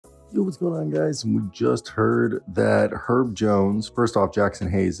Yo, what's going on, guys? And we just heard that Herb Jones, first off,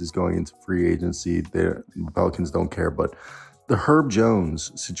 Jackson Hayes is going into free agency. The Pelicans don't care, but the Herb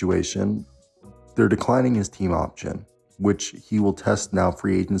Jones situation, they're declining his team option, which he will test now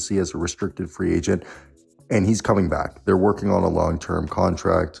free agency as a restricted free agent, and he's coming back. They're working on a long-term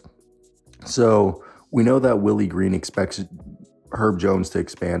contract. So we know that Willie Green expects Herb Jones to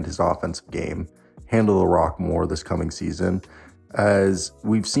expand his offensive game, handle the rock more this coming season, as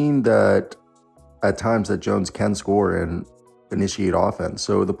we've seen that at times that Jones can score and initiate offense.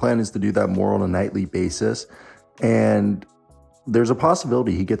 So the plan is to do that more on a nightly basis. And there's a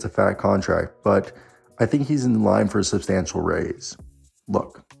possibility he gets a fat contract, but I think he's in line for a substantial raise.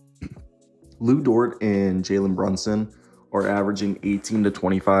 Look, Lou Dort and Jalen Brunson are averaging 18 to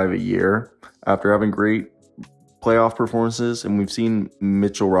 25 a year after having great playoff performances, and we've seen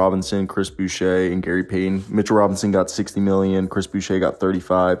Mitchell Robinson, Chris Boucher, and Gary Payton. Mitchell Robinson got 60 million, Chris Boucher got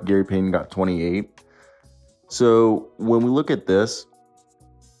 35, Gary Payton got 28. So when we look at this,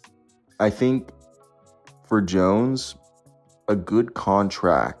 I think for Jones, a good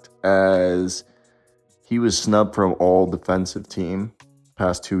contract, as he was snubbed from all defensive team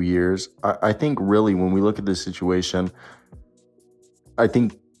past 2 years. I think really when we look at this situation, I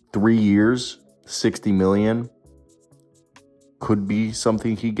think 3 years, 60 million could be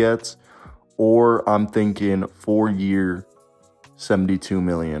something he gets, or I'm thinking 4-year, 72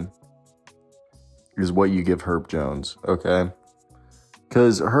 million is what you give Herb Jones, okay?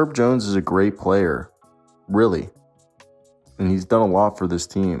 Because Herb Jones is a great player, really, and he's done a lot for this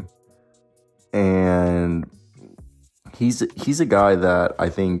team, and he's a guy that I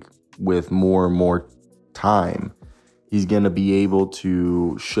think with more and more time, he's going to be able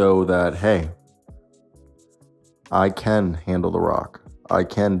to show that, hey, I can handle the rock. I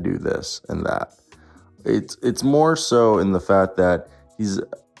can do this and that. It's more so in the fact that he's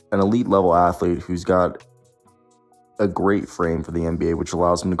an elite level athlete who's got a great frame for the NBA, which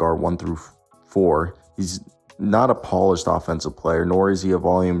allows him to guard 1 through 4. He's not a polished offensive player, nor is he a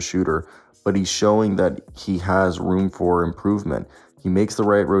volume shooter, but he's showing that he has room for improvement. He makes the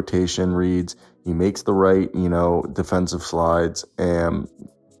right rotation reads. He makes the right, defensive slides, and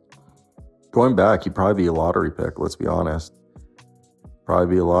going back, he'd probably be a lottery pick, let's be honest.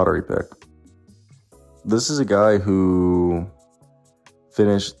 Probably be a lottery pick. This is a guy who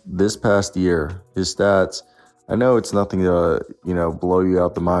finished this past year, his stats, I know it's nothing to, blow you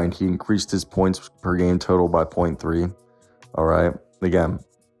out the mind. He increased his points per game total by 0.3. All right. Again,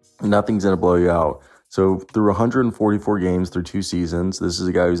 nothing's going to blow you out. So through 144 games through 2 seasons, this is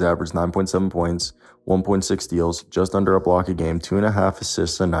a guy who's averaged 9.7 points, 1.6 steals, just under a block a game, 2.5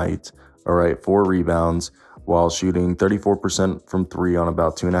 assists a night. All right, 4 rebounds, while shooting 34% from 3 on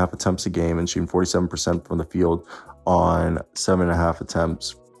about 2.5 attempts a game, and shooting 47% from the field on 7.5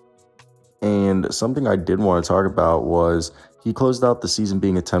 attempts. And something I did want to talk about was he closed out the season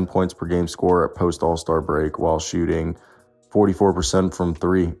being a 10 points per game scorer at post All-Star break, while shooting 44% from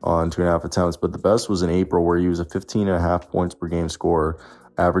 3 on 2.5 attempts. But the best was in April, where he was a 15.5 points per game scorer,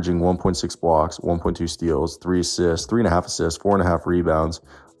 averaging 1.6 blocks, 1.2 steals, 3 assists, 3.5 assists, 4.5 rebounds,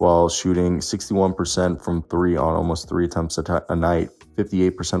 while shooting 61% from 3 on almost 3 attempts a night,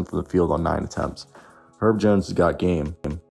 58% from the field on 9 attempts. Herb Jones has got game.